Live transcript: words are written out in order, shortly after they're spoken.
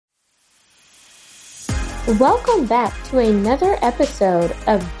Welcome back to another episode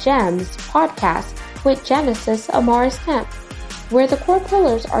of GEMS podcast with Genesis Amaris Kemp, where the core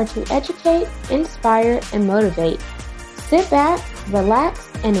pillars are to educate, inspire, and motivate. Sit back, relax,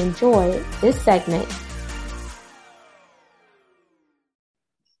 and enjoy this segment.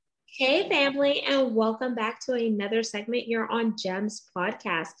 Hey family, and welcome back to another segment here on GEMS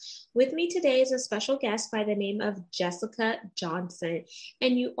podcast. With me today is a special guest by the name of Jessica Johnson,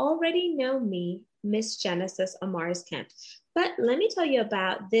 and you already know me, Miss Genesis Amaris Kemp. But let me tell you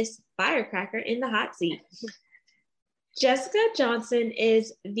about this firecracker in the hot seat. Jessica Johnson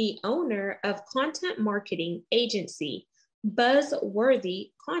is the owner of content marketing agency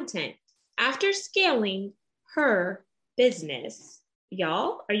Buzzworthy Content. After scaling her business,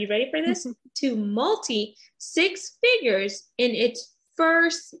 y'all, are you ready for this? To multi six figures in its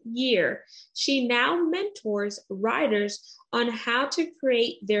first year. She now mentors writers on how to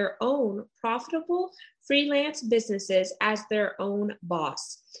create their own profitable freelance businesses as their own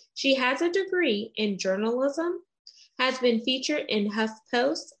boss. She has a degree in journalism, has been featured in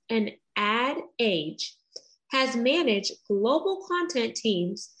HuffPost and Ad Age, has managed global content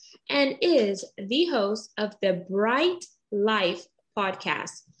teams, and is the host of the Bright Life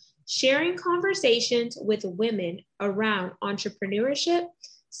podcast, sharing conversations with women around entrepreneurship,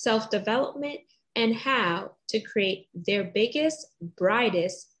 self-development, and how to create their biggest,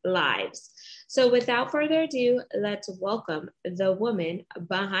 brightest lives. So without further ado, let's welcome the woman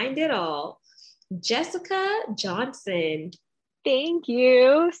behind it all, Jessica Johnson. Thank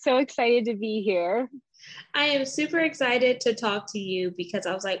you. So excited to be here. I am super excited to talk to you because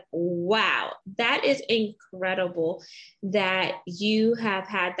I was like, wow, that is incredible that you have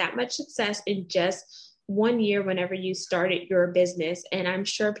had that much success in just 1 year whenever you started your business. And I'm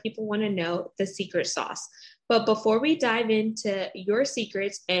sure people want to know the secret sauce. But before we dive into your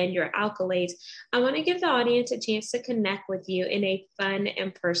secrets and your accolades, I want to give the audience a chance to connect with you in a fun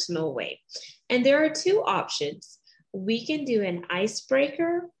and personal way. And there are two options. We can do an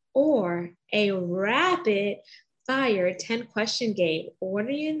icebreaker or a rapid fire 10 question game. What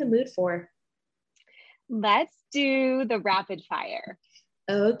are you in the mood for? Let's do the rapid fire.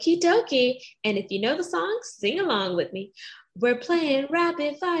 Okie dokie. And if you know the song, sing along with me. We're playing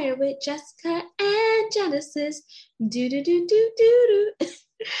rapid fire with Jessica and Genesis. Do do do do do do.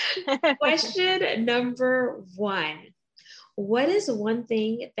 Question number 1. What is one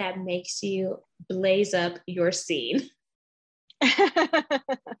thing that makes you blaze up your scene?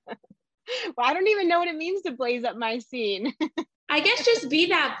 Well, I don't even know what it means to blaze up my scene. I guess just be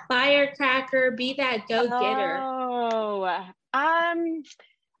that firecracker, be that go-getter. Oh,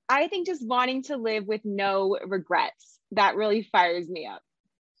 I think just wanting to live with no regrets. That really fires me up.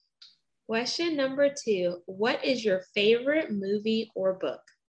 Question number 2. What is your favorite movie or book?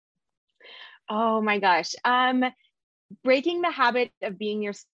 Oh my gosh. Breaking the Habit of Being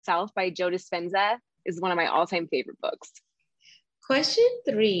Yourself by Joe Dispenza is one of my all-time favorite books. Question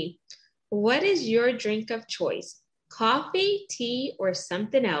 3. What is your drink of choice? Coffee, tea, or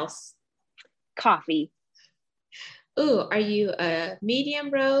something else? Coffee. Ooh, are you a medium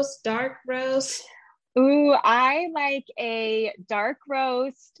roast, dark roast? Ooh, I like a dark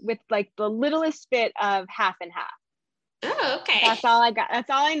roast with like the littlest bit of half and half. Oh, okay. That's all I got. That's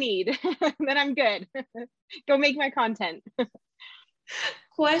all I need. Then I'm good. Go make my content.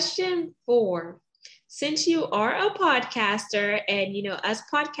 Question 4. Since you are a podcaster and, us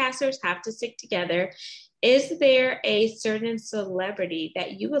podcasters have to stick together, is there a certain celebrity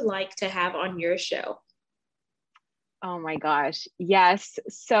that you would like to have on your show? Oh my gosh. Yes,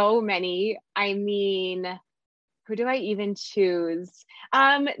 so many. I mean, who do I even choose?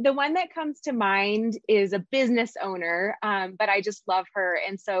 The one that comes to mind is a business owner, but I just love her.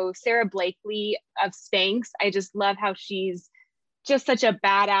 And so Sara Blakely of Spanx, I just love how she's just such a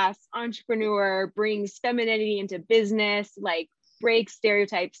badass entrepreneur, brings femininity into business, like breaks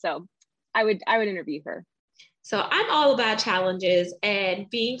stereotypes. So I would interview her. So I'm all about challenges and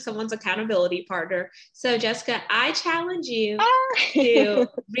being someone's accountability partner. So Jessica, I challenge you to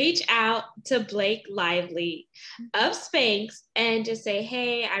reach out to Blake Lively of Spanx and just say,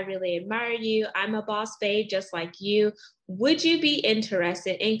 hey, I really admire you. I'm a boss babe just like you. Would you be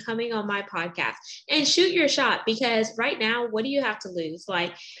interested in coming on my podcast? And shoot your shot, because right now, what do you have to lose?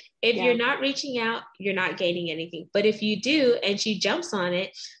 Like, if you're not reaching out, you're not gaining anything. But if you do, and she jumps on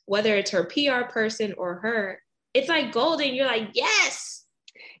it, whether it's her PR person or her, it's like golden. You're like, yes.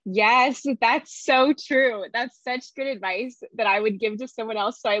 Yes, that's so true. That's such good advice that I would give to someone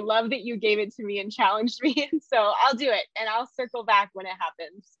else. So I love that you gave it to me and challenged me. And so I'll do it and I'll circle back when it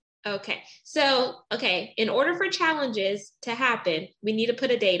happens. Okay. So, in order for challenges to happen, we need to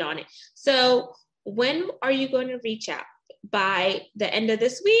put a date on it. So When are you going to reach out? By the end of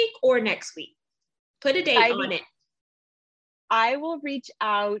this week or next week? Put a date on it. I will reach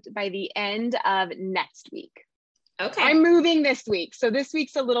out by the end of next week. Okay. I'm moving this week. So this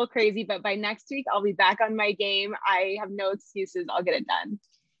week's a little crazy, but by next week, I'll be back on my game. I have no excuses. I'll get it done.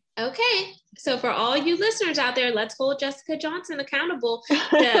 Okay. So for all you listeners out there, let's hold Jessica Johnson accountable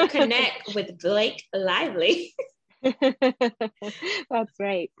to connect with Blake Lively. That's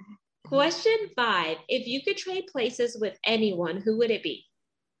right. Question 5. If you could trade places with anyone, who would it be?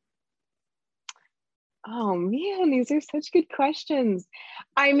 Oh man, these are such good questions.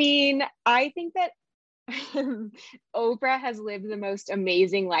 I mean, I think that Oprah has lived the most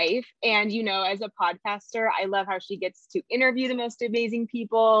amazing life. And, you know, as a podcaster, I love how she gets to interview the most amazing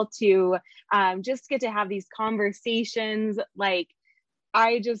people, to just get to have these conversations. Like,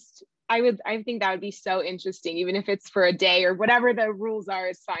 I think that would be so interesting, even if it's for a day or whatever the rules are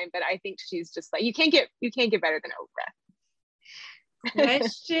is fine. But I think she's just like, you can't get better than Oprah.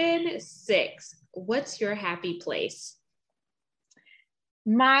 Question 6. What's your happy place?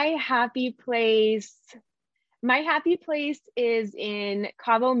 My happy place is in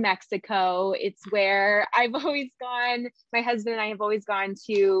Cabo, Mexico. It's where I've always gone. My husband and I have always gone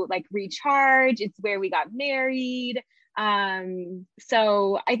to like recharge. It's where we got married.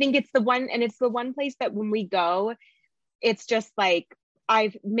 So I think it's the one place that when we go, it's just like,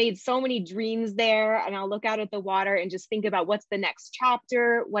 I've made so many dreams there, and I'll look out at the water and just think about what's the next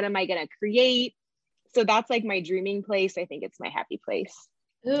chapter. What am I going to create? So that's like my dreaming place. I think it's my happy place.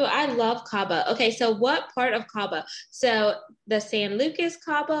 Ooh, I love Cabo. Okay, so what part of Cabo? So the San Lucas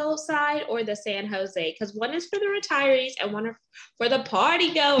Cabo side or the San Jose? Because one is for the retirees and one for the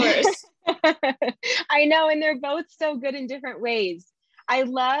party goers. I know, and they're both so good in different ways. I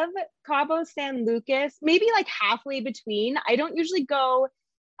love Cabo San Lucas, maybe like halfway between. I don't usually go.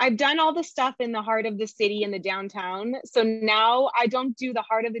 I've done all the stuff in the heart of the city and the downtown. So now I don't do the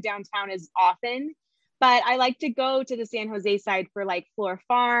heart of the downtown as often. But I like to go to the San Jose side for like Floor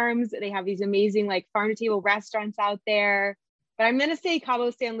Farms. They have these amazing like farm to table restaurants out there. But I'm going to say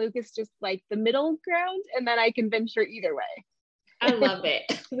Cabo San Lucas, just like the middle ground, and then I can venture either way. I love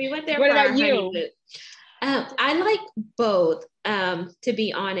it. We went there What for our about you? honeymoon. I like both, to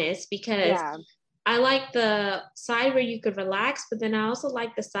be honest, because I like the side where you could relax, but then I also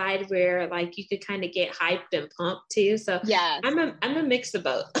like the side where like you could kind of get hyped and pumped too. So yes. I'm a mix of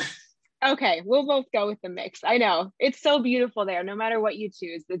both. Okay, we'll both go with the mix. I know it's so beautiful there. No matter what you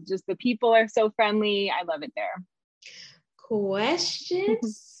choose, the people are so friendly. I love it there. Question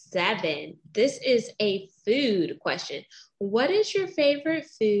 7. This is a food question. What is your favorite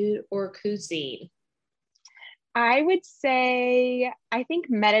food or cuisine? I would say, I think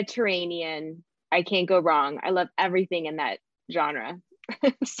Mediterranean. I can't go wrong. I love everything in that genre.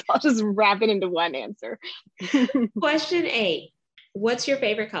 So I'll just wrap it into one answer. Question 8. What's your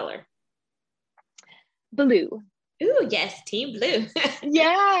favorite color? Blue. Ooh, yes, team blue.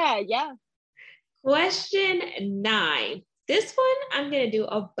 Yeah. Question 9. This one, I'm going to do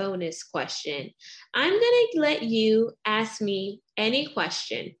a bonus question. I'm going to let you ask me any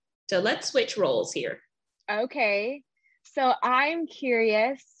question. So let's switch roles here. Okay. So I'm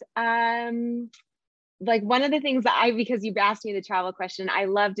curious. Like one of the things that because you've asked me the travel question, I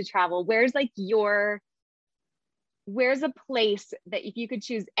love to travel. Where's a place that if you could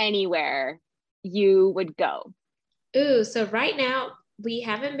choose anywhere, you would go? Ooh, so right now we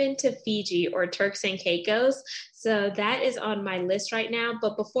haven't been to Fiji or Turks and Caicos. So that is on my list right now.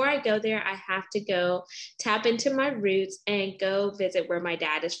 But before I go there, I have to go tap into my roots and go visit where my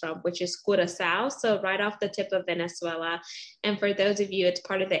dad is from, which is Curacao. So right off the tip of Venezuela. And for those of you, it's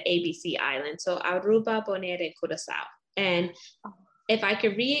part of the ABC island. So Aruba, Bonaire, and Curacao. And if I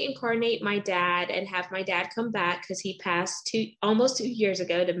could reincarnate my dad and have my dad come back, because he passed almost 2 years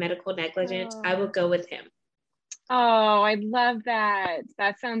ago to medical negligence, I will go with him. Oh, I love that.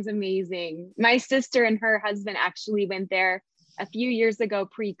 That sounds amazing. My sister and her husband actually went there a few years ago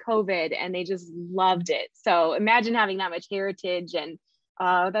pre-COVID, and they just loved it. So imagine having that much heritage, and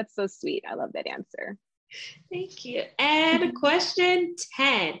that's so sweet. I love that answer. Thank you. And question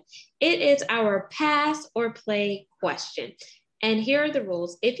 10. It is our pass or play question. And here are the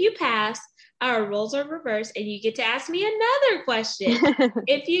rules. If you pass, our roles are reversed and you get to ask me another question.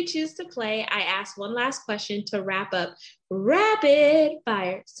 If you choose to play, I ask one last question to wrap up rapid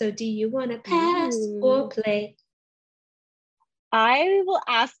fire. So do you want to pass or play? I will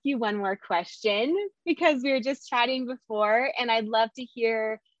ask you one more question because we were just chatting before, and I'd love to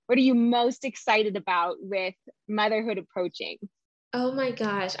hear, what are you most excited about with motherhood approaching? Oh my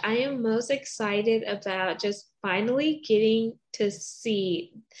gosh, I am most excited about just finally getting to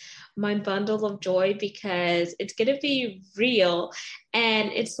see my bundle of joy because it's going to be real.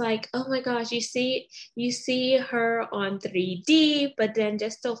 And it's like, oh my gosh, you see her on 3D, but then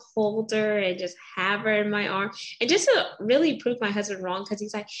just to hold her and just have her in my arm and just to really prove my husband wrong, because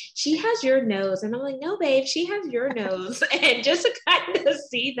he's like, she has your nose. And I'm like, no, babe, she has your nose. And just to kind of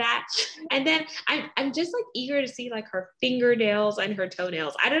see that. And then I'm just like eager to see like her fingernails and her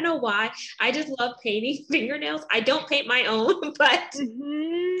toenails. I don't know why. I just love painting fingernails. I don't paint my own, but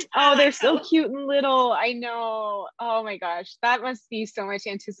oh, they're so cute and little. I know. Oh my gosh, that must be so much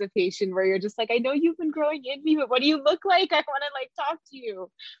anticipation where you're just like, I know you've been growing in me, but what do you look like? I want to like talk to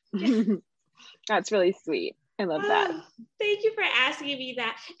you. That's really sweet. I love that. Thank you for asking me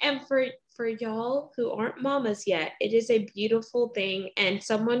that. And for y'all who aren't mamas yet, it is a beautiful thing. And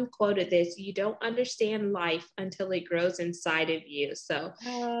someone quoted this: "You don't understand life until it grows inside of you." So,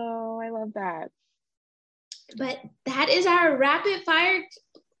 oh, I love that. But that is our rapid fire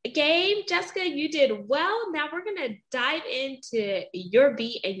game. Jessica, you did well. Now we're going to dive into your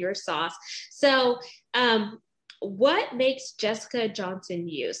beat and your sauce. So, what makes Jessica Johnson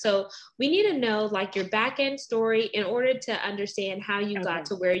you? So we need to know like your back end story in order to understand how you got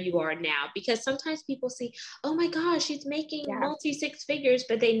to where you are now. Because sometimes people see, oh my gosh, she's making multi six figures,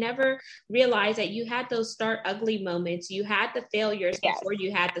 but they never realize that you had those start ugly moments. You had the failures before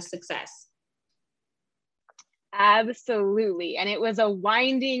you had the success. Absolutely. And it was a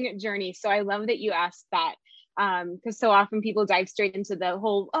winding journey. So I love that you asked that. Because so often people dive straight into the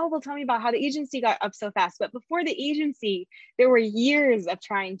whole, oh, well, tell me about how the agency got up so fast. But before the agency, there were years of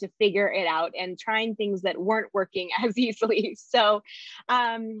trying to figure it out and trying things that weren't working as easily. So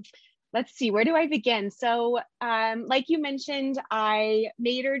let's see, where do I begin? So like you mentioned, I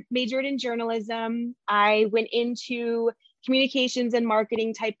majored in journalism. I went into communications and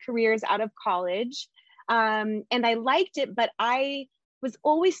marketing type careers out of college. And I liked it, but I was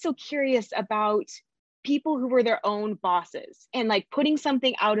always so curious about people who were their own bosses and like putting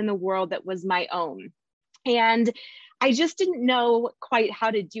something out in the world that was my own. And I just didn't know quite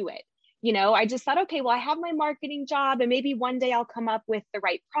how to do it. You know, I just thought, okay, well, I have my marketing job and maybe one day I'll come up with the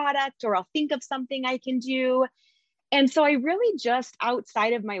right product or I'll think of something I can do. And so I really just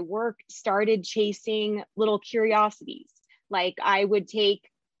outside of my work started chasing little curiosities. Like I would take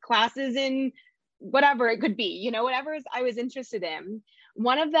classes in whatever it could be, you know, whatever I was interested in.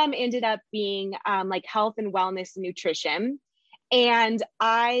 One of them ended up being like health and wellness and nutrition. And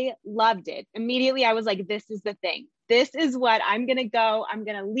I loved it. Immediately, I was like, this is the thing. This is what I'm going to go. I'm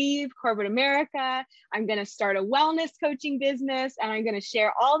going to leave corporate America. I'm going to start a wellness coaching business. And I'm going to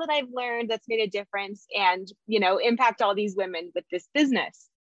share all that I've learned that's made a difference and, you know, impact all these women with this business.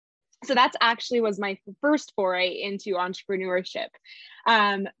 So that's actually was my first foray into entrepreneurship.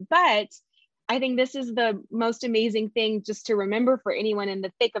 But I think this is the most amazing thing just to remember for anyone in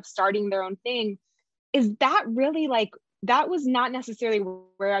the thick of starting their own thing is that really like, that was not necessarily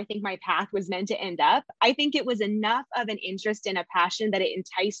where I think my path was meant to end up. I think it was enough of an interest and a passion that it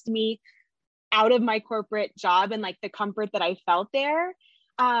enticed me out of my corporate job and like the comfort that I felt there.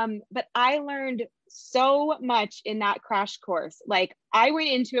 But I learned so much in that crash course. Like I went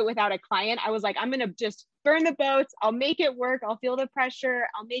into it without a client. I was like, I'm going to just burn the boats. I'll make it work. I'll feel the pressure.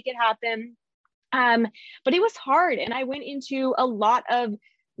 I'll make it happen. But it was hard. And I went into a lot of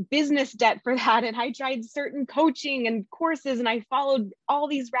business debt for that. And I tried certain coaching and courses and I followed all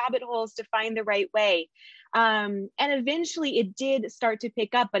these rabbit holes to find the right way. And eventually it did start to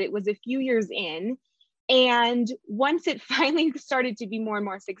pick up, but it was a few years in. And once it finally started to be more and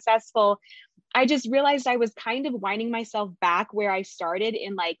more successful, I just realized I was kind of winding myself back where I started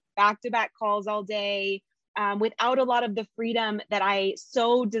in like back-to-back calls all day, without a lot of the freedom that I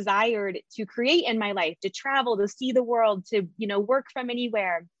so desired to create in my life, to travel, to see the world, to, you know, work from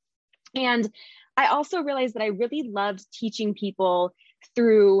anywhere. And I also realized that I really loved teaching people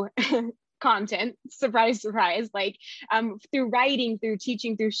through content, surprise, surprise, like through writing, through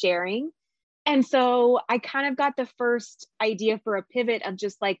teaching, through sharing. And so I kind of got the first idea for a pivot of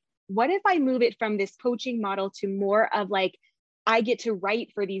just like, what if I move it from this coaching model to more of like, I get to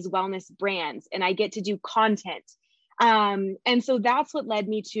write for these wellness brands and I get to do content. And so that's what led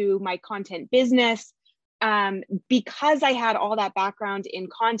me to my content business. Because I had all that background in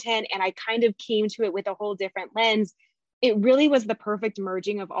content and I kind of came to it with a whole different lens, it really was the perfect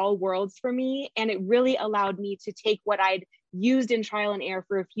merging of all worlds for me. And it really allowed me to take what I'd used in trial and error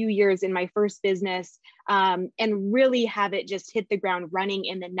for a few years in my first business, and really have it just hit the ground running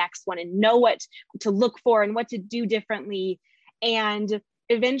in the next one and know what to look for and what to do differently. And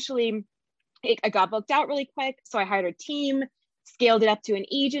eventually I got booked out really quick. So I hired a team, scaled it up to an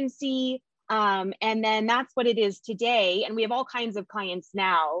agency. And then that's what it is today. And we have all kinds of clients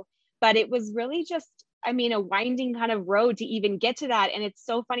now, but it was really just, I mean, a winding kind of road to even get to that. And it's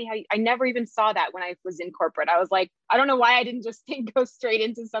so funny how I never even saw that when I was in corporate. I was like, I don't know why I didn't just think go straight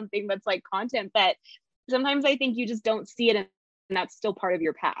into something that's like content, but sometimes I think you just don't see it, and that's still part of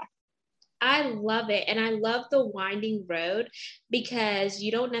your path. I love it. And I love the winding road because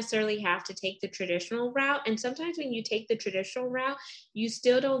you don't necessarily have to take the traditional route. And sometimes when you take the traditional route, you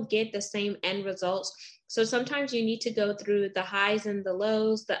still don't get the same end results. So sometimes you need to go through the highs and the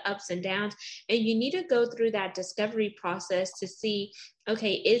lows, the ups and downs, and you need to go through that discovery process to see,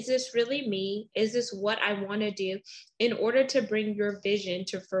 okay, is this really me? Is this what I want to do? In order to bring your vision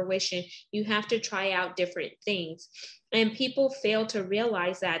to fruition, you have to try out different things. And people fail to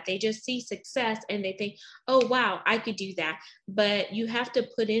realize that. They just see success and they think, oh, wow, I could do that. But you have to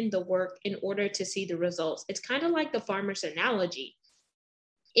put in the work in order to see the results. It's kind of like the farmer's analogy.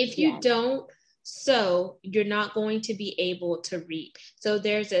 If you don't sow, you're not going to be able to reap. So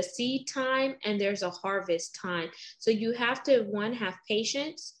there's a seed time and there's a harvest time. So you have to, one, have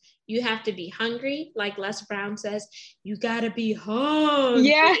patience. You have to be hungry. Like Les Brown says, you got to be hungry.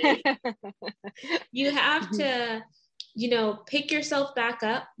 Yeah. You have to, pick yourself back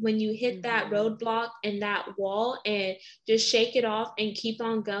up when you hit that roadblock and that wall, and just shake it off and keep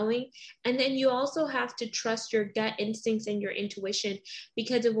on going. And then you also have to trust your gut instincts and your intuition,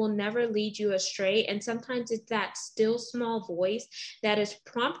 because it will never lead you astray. And sometimes it's that still small voice that is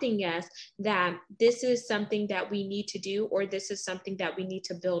prompting us that this is something that we need to do, or this is something that we need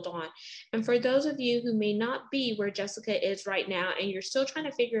to build on. And for those of you who may not be where Jessica is right now, and you're still trying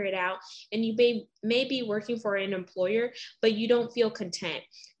to figure it out, and you may be working for an employer, but you don't feel content.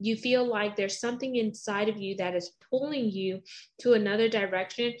 You feel like there's something inside of you that is pulling you to another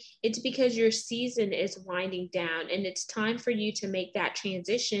direction. It's because your season is winding down, and it's time for you to make that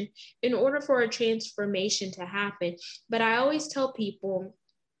transition in order for a transformation to happen. But I always tell people,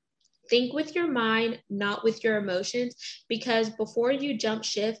 think with your mind, not with your emotions, because before you jump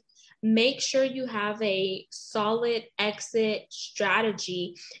ship, make sure you have a solid exit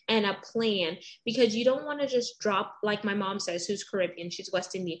strategy and a plan, because you don't want to just drop, like my mom says, who's Caribbean, she's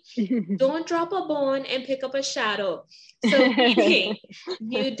West Indian, don't drop a bone and pick up a shadow. So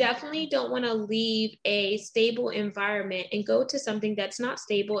you definitely don't want to leave a stable environment and go to something that's not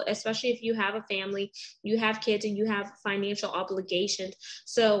stable, especially if you have a family, you have kids, and you have financial obligations.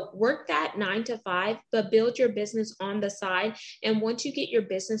 So work that 9 to 5, but build your business on the side. And once you get your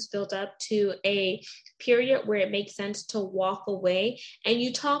business built up to a period where it makes sense to walk away, and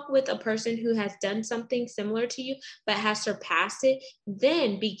you talk with a person who has done something similar to you but has surpassed it,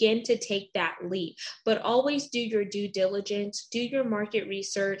 then begin to take that leap. But always do your due diligence, do your market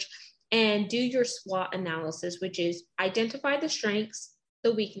research, and do your SWOT analysis, which is identify the strengths,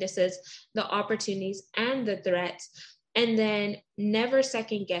 the weaknesses, the opportunities, and the threats. And then never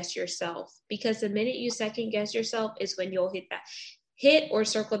second guess yourself, because the minute you second guess yourself is when you'll hit or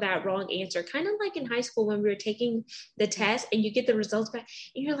circle that wrong answer. Kind of like in high school when we were taking the test and you get the results back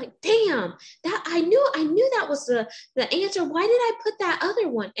and you're like, damn, that I knew that was the answer. Why did I put that other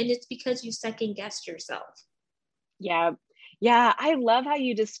one? And it's because you second guessed yourself. Yeah. Yeah. I love how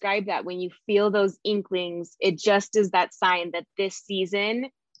you describe that. When you feel those inklings, it just is that sign that this season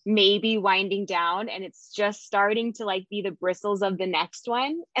may be winding down, and it's just starting to like be the bristles of the next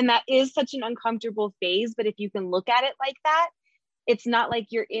one. And that is such an uncomfortable phase. But if you can look at it like that, it's not like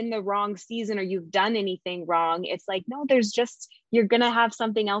you're in the wrong season or you've done anything wrong. It's like, no, you're going to have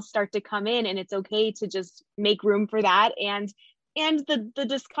something else start to come in, and it's okay to just make room for that. And the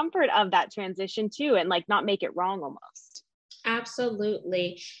discomfort of that transition too, and like not make it wrong almost.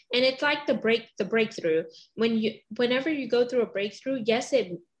 Absolutely. And it's like the breakthrough. Whenever you go through a breakthrough, yes,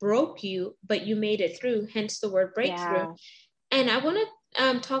 it broke you, but you made it through, hence the word breakthrough. Yeah. And I want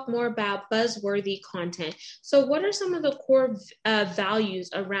to talk more about buzzworthy content. So what are some of the core values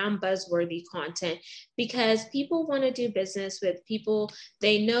around buzzworthy content? Because people want to do business with people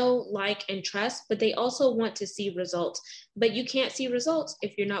they know, like, and trust, but they also want to see results. But you can't see results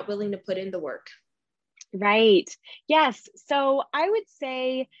if you're not willing to put in the work. Right. Yes. So I would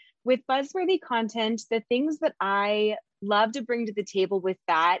say with buzzworthy content, the things that I love to bring to the table with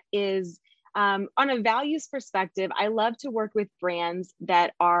that is on a values perspective, I love to work with brands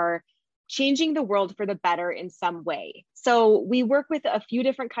that are changing the world for the better in some way. So we work with a few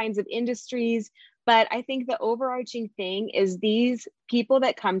different kinds of industries, but I think the overarching thing is these people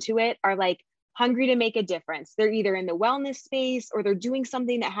that come to it are like hungry to make a difference. They're either in the wellness space or they're doing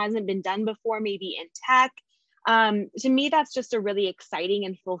something that hasn't been done before, maybe in tech. To me, that's just a really exciting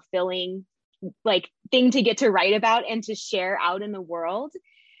and fulfilling like thing to get to write about and to share out in the world.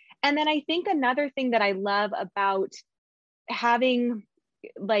 And then I think another thing that I love about having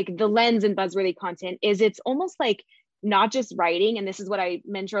like the lens and buzzworthy content is it's almost like not just writing, and this is what I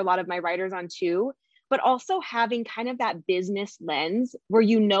mentor a lot of my writers on too, but also having kind of that business lens where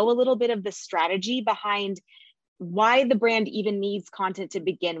you know a little bit of the strategy behind why the brand even needs content to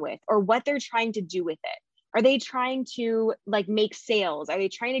begin with, or what they're trying to do with it. Are they trying to like make sales? Are they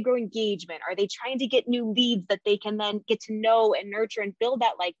trying to grow engagement? Are they trying to get new leads that they can then get to know and nurture and build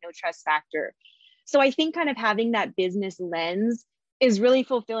that like no trust factor? So I think kind of having that business lens is really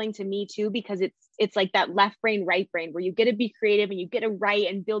fulfilling to me too, because it's like that left brain, right brain, where you get to be creative and you get to write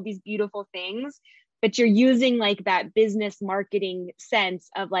and build these beautiful things, but you're using like that business marketing sense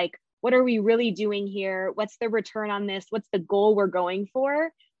of like, what are we really doing here? What's the return on this? What's the goal we're going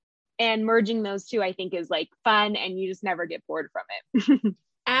for? And merging those two, I think, is like fun, and you just never get bored from it.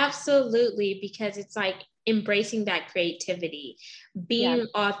 Absolutely, because it's like embracing that creativity, being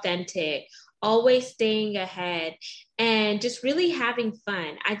Yeah. authentic, always staying ahead, and just really having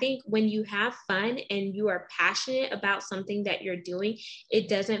fun. I think when you have fun and you are passionate about something that you're doing, it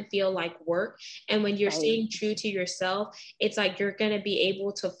doesn't feel like work. And when you're Right. staying true to yourself, it's like you're going to be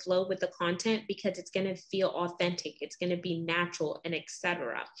able to flow with the content because it's going to feel authentic, it's going to be natural, and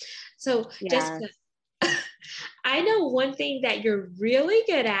etc. So, Yeah. Jessica, I know one thing that you're really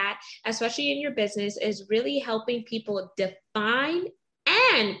good at, especially in your business, is really helping people define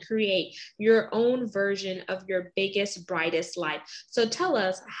and create your own version of your biggest, brightest life. So tell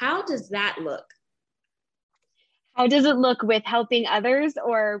us, how does that look? How does it look with helping others,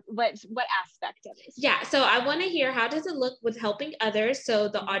 or what aspect of it? Yeah, so I want to hear, how does it look with helping others so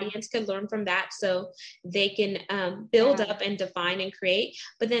the audience can learn from that, so they can build Yeah. up and define and create.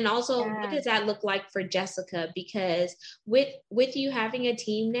 But then also, what Yeah. does that look like for Jessica? Because with you having a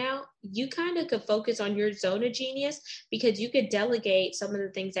team now, you kind of could focus on your zone of genius, because you could delegate some of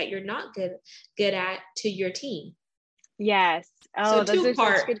the things that you're not good at to your team. Yes. So Oh, those two are such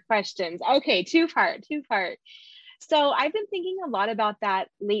part. good questions. Okay, two part. So I've been thinking a lot about that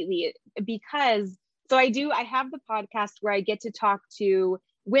lately, because I have the podcast where I get to talk to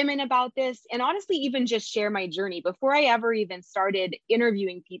women about this, and honestly even just share my journey. Before I ever even started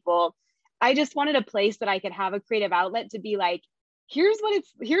interviewing people, I just wanted a place that I could have a creative outlet to be like, here's what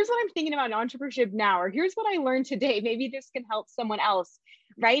I'm thinking about in entrepreneurship now, or here's what I learned today. Maybe this can help someone else,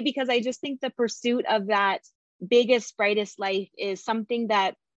 right? Because I just think the pursuit of that biggest, brightest life is something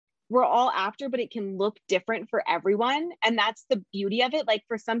that we're all after, but it can look different for everyone. And that's the beauty of it. Like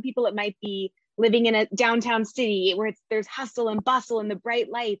for some people, it might be living in a downtown city where there's hustle and bustle and the bright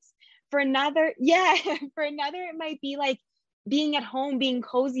lights. For another, yeah, for another, it might be like being at home, being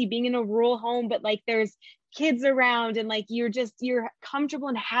cozy, being in a rural home, but like there's kids around and like you're comfortable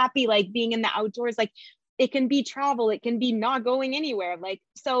and happy, like being in the outdoors. Like it can be travel, it can be not going anywhere. Like,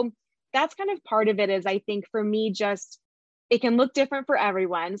 so that's kind of part of it. Is I think for me, just it can look different for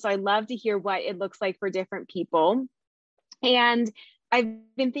everyone. So I love to hear what it looks like for different people. And I've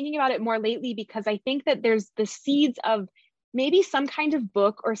been thinking about it more lately because I think that there's the seeds of maybe some kind of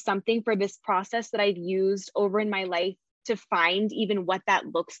book or something for this process that I've used over in my life to find even what that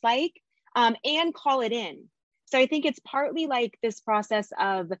looks like, and call it in. So I think it's partly like this process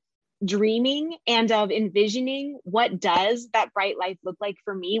of dreaming and of envisioning, what does that bright life look like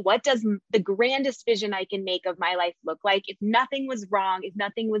for me? What does the grandest vision I can make of my life look like if nothing was wrong, if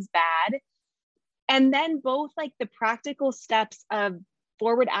nothing was bad? And then both like the practical steps of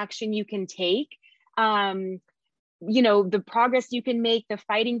forward action you can take, um, the progress you can make, the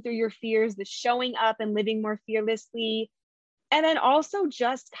fighting through your fears, the showing up and living more fearlessly. And then also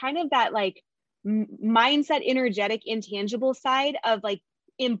just kind of that like mindset, energetic, intangible side of like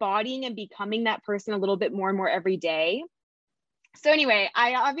embodying and becoming that person a little bit more and more every day. So anyway,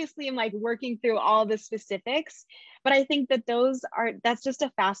 I obviously am like working through all the specifics, but I think that that's just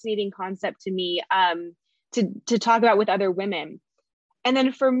a fascinating concept to me, to talk about with other women. And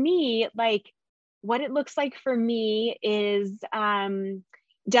then for me, like what it looks like for me is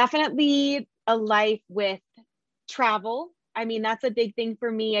definitely a life with travel. I mean, that's a big thing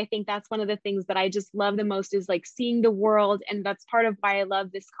for me. I think that's one of the things that I just love the most, is like seeing the world. And that's part of why I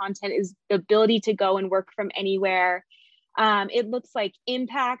love this content, is the ability to go and work from anywhere. It looks like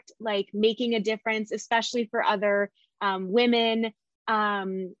impact, like making a difference, especially for other women,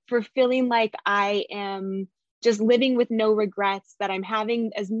 for feeling like I am just living with no regrets, that I'm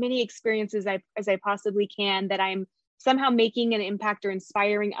having as many experiences as I possibly can, that I'm somehow making an impact or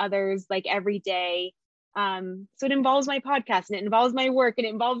inspiring others like every day. So it involves my podcast, and it involves my work, and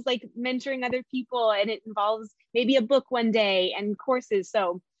it involves like mentoring other people, and it involves maybe a book one day and courses.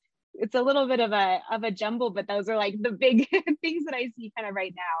 So it's a little bit of a jumble, but those are like the big things that I see kind of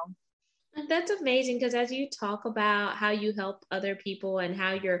right now. And that's amazing because as you talk about how you help other people and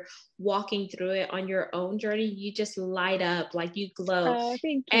how you're walking through it on your own journey, you just light up, like you glow. Oh,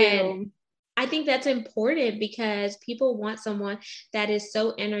 thank And you. I think that's important because people want someone that is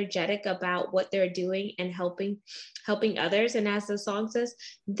so energetic about what they're doing and helping others. And as the song says,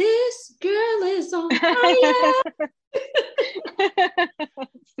 this girl is on fire.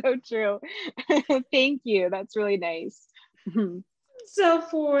 So true. Thank you. That's really nice. So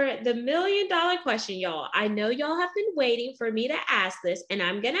for the $1,000,000 question, y'all, I know y'all have been waiting for me to ask this, and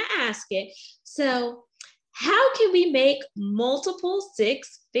I'm gonna ask it. So how can we make multiple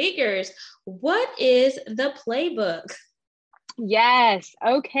six figures? What is the playbook? Yes.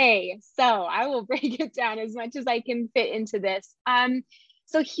 Okay. So I will break it down as much as I can fit into this.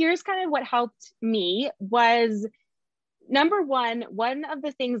 So here's kind of what helped me was number one of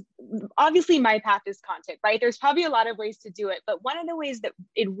the things, obviously my path is content, right? There's probably a lot of ways to do it, but one of the ways that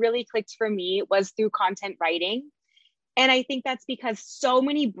it really clicked for me was through content writing. And I think that's because so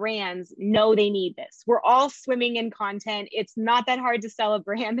many brands know they need this. We're all swimming in content. It's not that hard to sell a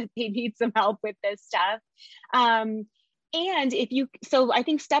brand that they need some help with this stuff. And so I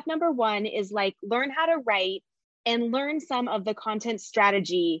think step number one is like learn how to write and learn some of the content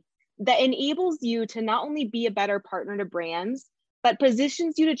strategy that enables you to not only be a better partner to brands, but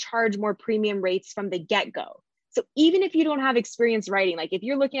positions you to charge more premium rates from the get-go. So even if you don't have experience writing, like if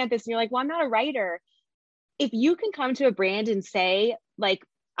you're looking at this and you're like, well, I'm not a writer. If you can come to a brand and say, like,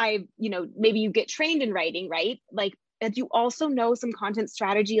 maybe you get trained in writing, right? Like, if you also know some content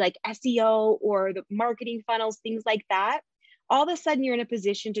strategy like SEO or the marketing funnels, things like that, all of a sudden you're in a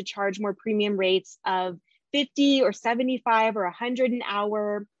position to charge more premium rates of 50 or 75 or 100 an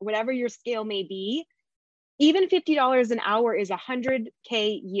hour, whatever your scale may be. Even $50 an hour is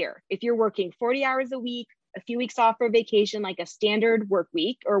 $100K year. If you're working 40 hours a week, a few weeks off for vacation, like a standard work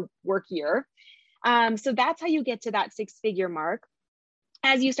week or work year. So that's how you get to that six-figure mark.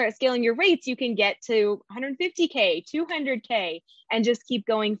 As you start scaling your rates, you can get to 150K, 200K, and just keep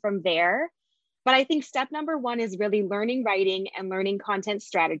going from there. But I think step number one is really learning writing and learning content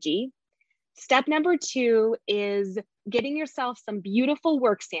strategy. Step number two is getting yourself some beautiful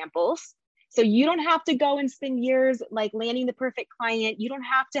work samples. So you don't have to go and spend years like landing the perfect client. You don't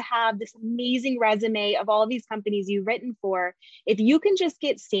have to have this amazing resume of all of these companies you've written for. If you can just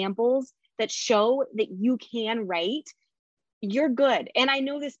get samples that show that you can write, you're good. And I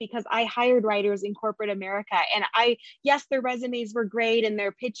know this because I hired writers in corporate America, and yes, their resumes were great and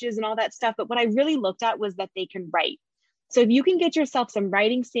their pitches and all that stuff. But what I really looked at was that they can write. So if you can get yourself some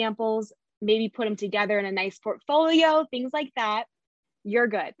writing samples, maybe put them together in a nice portfolio, things like that, you're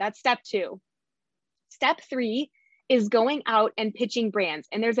good. That's step two. Step three is going out and pitching brands.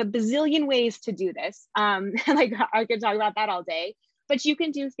 And there's a bazillion ways to do this. Like I could talk about that all day. But you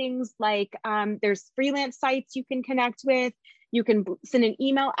can do things like there's freelance sites you can connect with. You can send an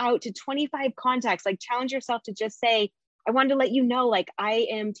email out to 25 contacts, like challenge yourself to just say, I wanted to let you know, like I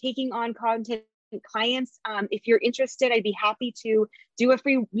am taking on content clients. If you're interested, I'd be happy to do a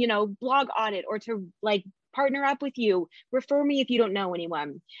free, blog audit or to like partner up with you. Refer me if you don't know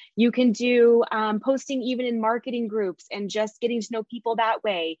anyone. You can do posting even in marketing groups and just getting to know people that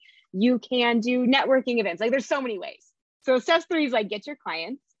way. You can do networking events. Like there's so many ways. So step three is like get your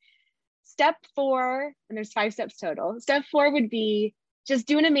clients. Step four, and there's 5 steps total. Step four would be just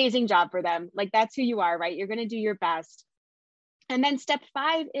do an amazing job for them. Like that's who you are, right? You're going to do your best. And then step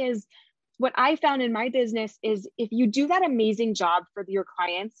 5 is what I found in my business is if you do that amazing job for your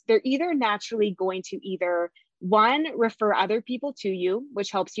clients, they're either naturally going to either one, refer other people to you,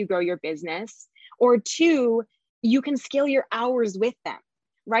 which helps you grow your business, or two, you can scale your hours with them.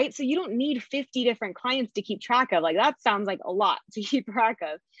 Right? So you don't need 50 different clients to keep track of. Like that sounds like a lot to keep track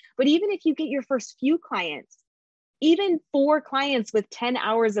of. But even if you get your first few clients, even 4 clients with 10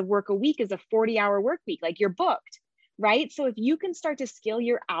 hours of work a week is a 40-hour work week. Like you're booked, right? So if you can start to scale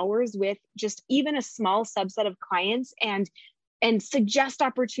your hours with just even a small subset of clients and suggest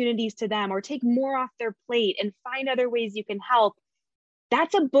opportunities to them or take more off their plate and find other ways you can help,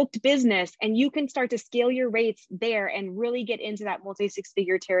 that's a booked business, and you can start to scale your rates there and really get into that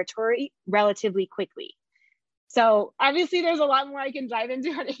multi-six-figure territory relatively quickly. So obviously there's a lot more I can dive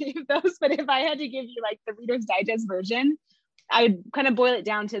into on any of those, but if I had to give you like the Reader's Digest version, I would kind of boil it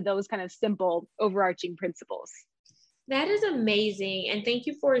down to those kind of simple overarching principles. That is amazing. And thank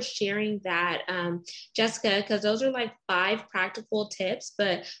you for sharing that, Jessica, because those are like 5 practical tips,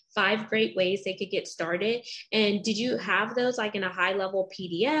 but 5 great ways they could get started. And did you have those like in a high level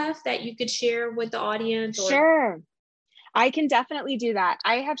PDF that you could share with the audience? Sure. I can definitely do that.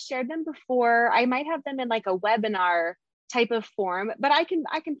 I have shared them before. I might have them in like a webinar type of form, but I can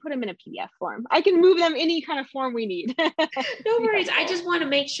put them in a PDF form. I can move them any kind of form we need. No worries. I just want to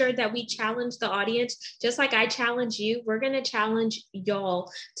make sure that we challenge the audience, just like I challenge you. We're going to challenge y'all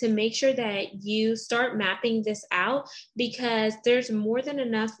to make sure that you start mapping this out, because there's more than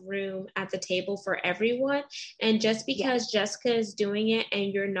enough room at the table for everyone. And just because Jessica is doing it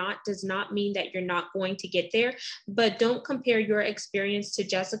and you're not, does not mean that you're not going to get there. But don't compare your experience to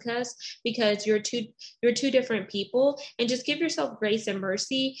Jessica's, because you're two different people. And just give yourself grace and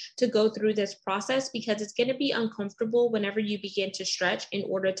mercy to go through this process, because it's going to be uncomfortable whenever you begin to stretch in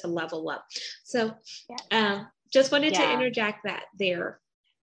order to level up. So just wanted to interject that there.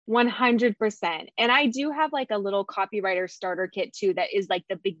 100%. And I do have like a little copywriter starter kit too, that is like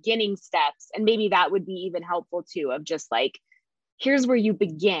the beginning steps. And maybe that would be even helpful too, of just like, here's where you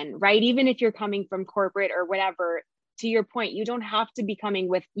begin, right? Even if you're coming from corporate or whatever, to your point, you don't have to be coming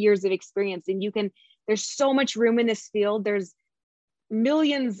with years of experience, and there's so much room in this field. There's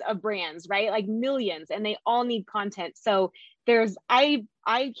millions of brands, right? Like millions, and they all need content. So I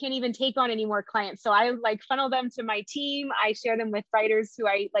can't even take on any more clients. So I like funnel them to my team. I share them with writers who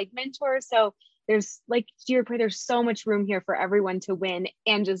I like mentor. So there's like, to your point, there's so much room here for everyone to win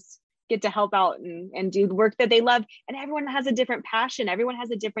and just get to help out and do the work that they love. And everyone has a different passion. Everyone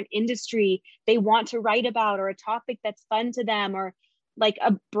has a different industry they want to write about, or a topic that's fun to them, or like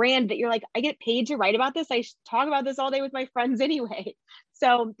a brand that you're like, I get paid to write about this. I talk about this all day with my friends anyway.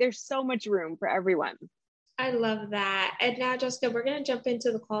 So there's so much room for everyone. I love that. And now, Jessica, we're going to jump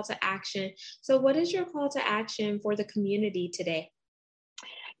into the call to action. So what is your call to action for the community today?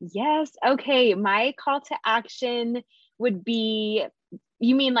 Yes. Okay. My call to action would be,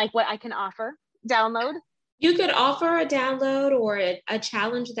 you mean like what I can offer, download? You could offer a download or a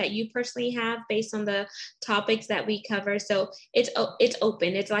challenge that you personally have based on the topics that we cover. So it's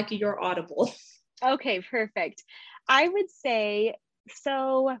open. It's like you're Audible. Okay, perfect. I would say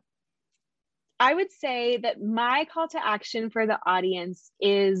that my call to action for the audience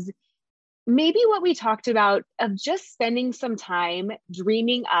is maybe what we talked about, of just spending some time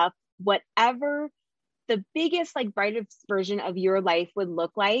dreaming up whatever the biggest, like, brightest version of your life would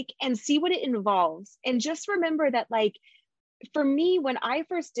look like, and see what it involves. And just remember that, like, for me, when I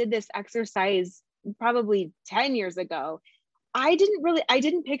first did this exercise probably 10 years ago, I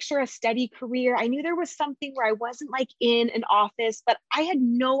didn't picture a steady career. I knew there was something where I wasn't like in an office, but I had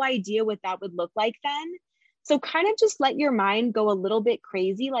no idea what that would look like then. So kind of just let your mind go a little bit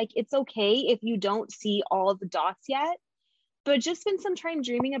crazy. Like, it's okay if you don't see all of the dots yet, but just spend some time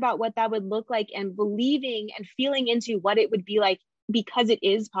dreaming about what that would look like, and believing and feeling into what it would be like, because it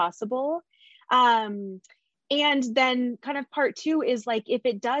is possible. And then kind of part two is like, if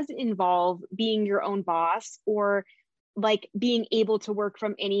it does involve being your own boss, or like being able to work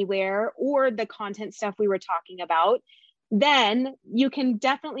from anywhere, or the content stuff we were talking about, then you can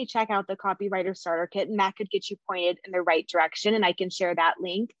definitely check out the Copywriter Starter Kit, and that could get you pointed in the right direction. And I can share that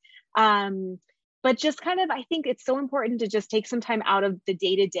link. But just kind of, I think it's so important to just take some time out of the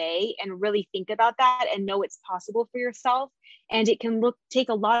day-to-day and really think about that, and know it's possible for yourself. And it can take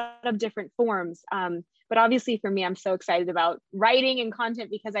a lot of different forms. But obviously for me, I'm so excited about writing and content,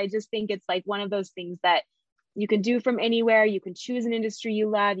 because I just think it's like one of those things that you can do from anywhere. You can choose an industry you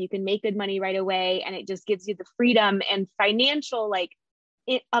love. You can make good money right away. And it just gives you the freedom and financial, like,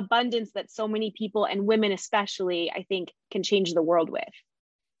 abundance that so many people, and women especially, I think, can change the world with.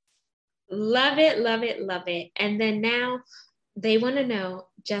 Love it, love it, love it. And then now they want to know,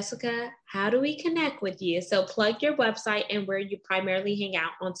 Jessica, how do we connect with you? So plug your website and where you primarily hang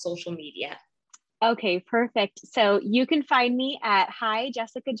out on social media. Okay, perfect. So you can find me at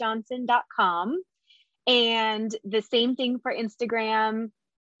hijessicajohnson.com. And the same thing for Instagram,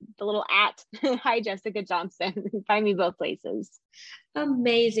 the little at Hi Jessica Johnson. You can find me both places.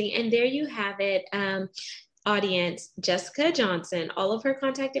 Amazing. And there you have it. Audience, Jessica Johnson. All of her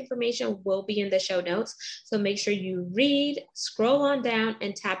contact information will be in the show notes. So make sure you read, scroll on down,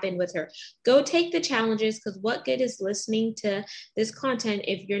 and tap in with her. Go take the challenges, because what good is listening to this content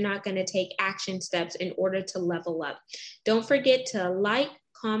if you're not going to take action steps in order to level up? Don't forget to like,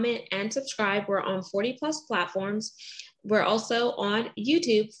 comment, and subscribe. We're on 40 plus platforms. We're also on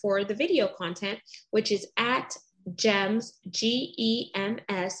YouTube for the video content, which is at GEMS,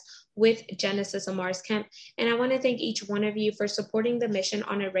 GEMS, with Genesis Amars Kemp. And I want to thank each one of you for supporting the mission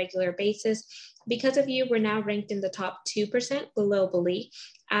on a regular basis. Because of you, we're now ranked in the top 2% globally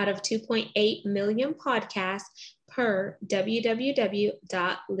out of 2.8 million podcasts per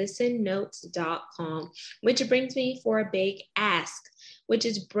www.listennotes.com, which brings me for a big ask, which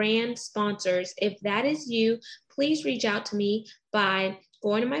is brand sponsors. If that is you, please reach out to me by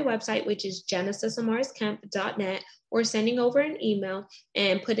going to my website, which is genesisamarisKemp.net, or sending over an email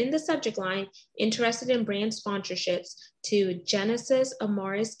and put in the subject line, interested in brand sponsorships, to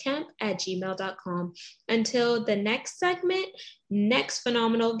genesisamarisKemp@gmail.com. Until the next segment, next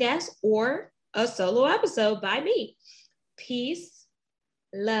phenomenal guest, or a solo episode by me. Peace,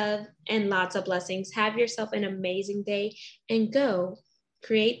 love, and lots of blessings. Have yourself an amazing day and go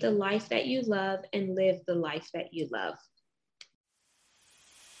create the life that you love and live the life that you love.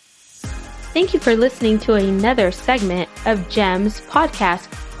 Thank you for listening to another segment of GEMS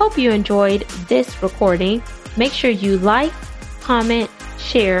Podcast. Hope you enjoyed this recording. Make sure you like, comment,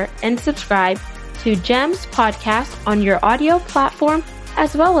 share, and subscribe to GEMS Podcast on your audio platform,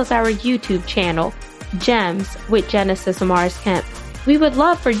 as well as our YouTube channel, GEMS with Genesis Amaris Kemp. We would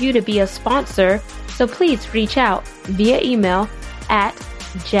love for you to be a sponsor, so please reach out via email at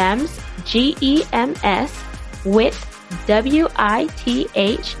GEMS, GEMS, with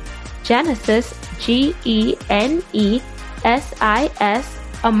WITH, Genesis, GENESIS,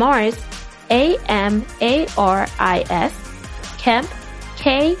 Amaris, AMARIS, Kemp,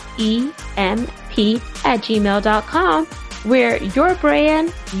 KEMP, @gmail.com, where your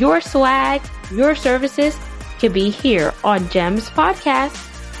brand, your swag, your services can be here on GEMS Podcast.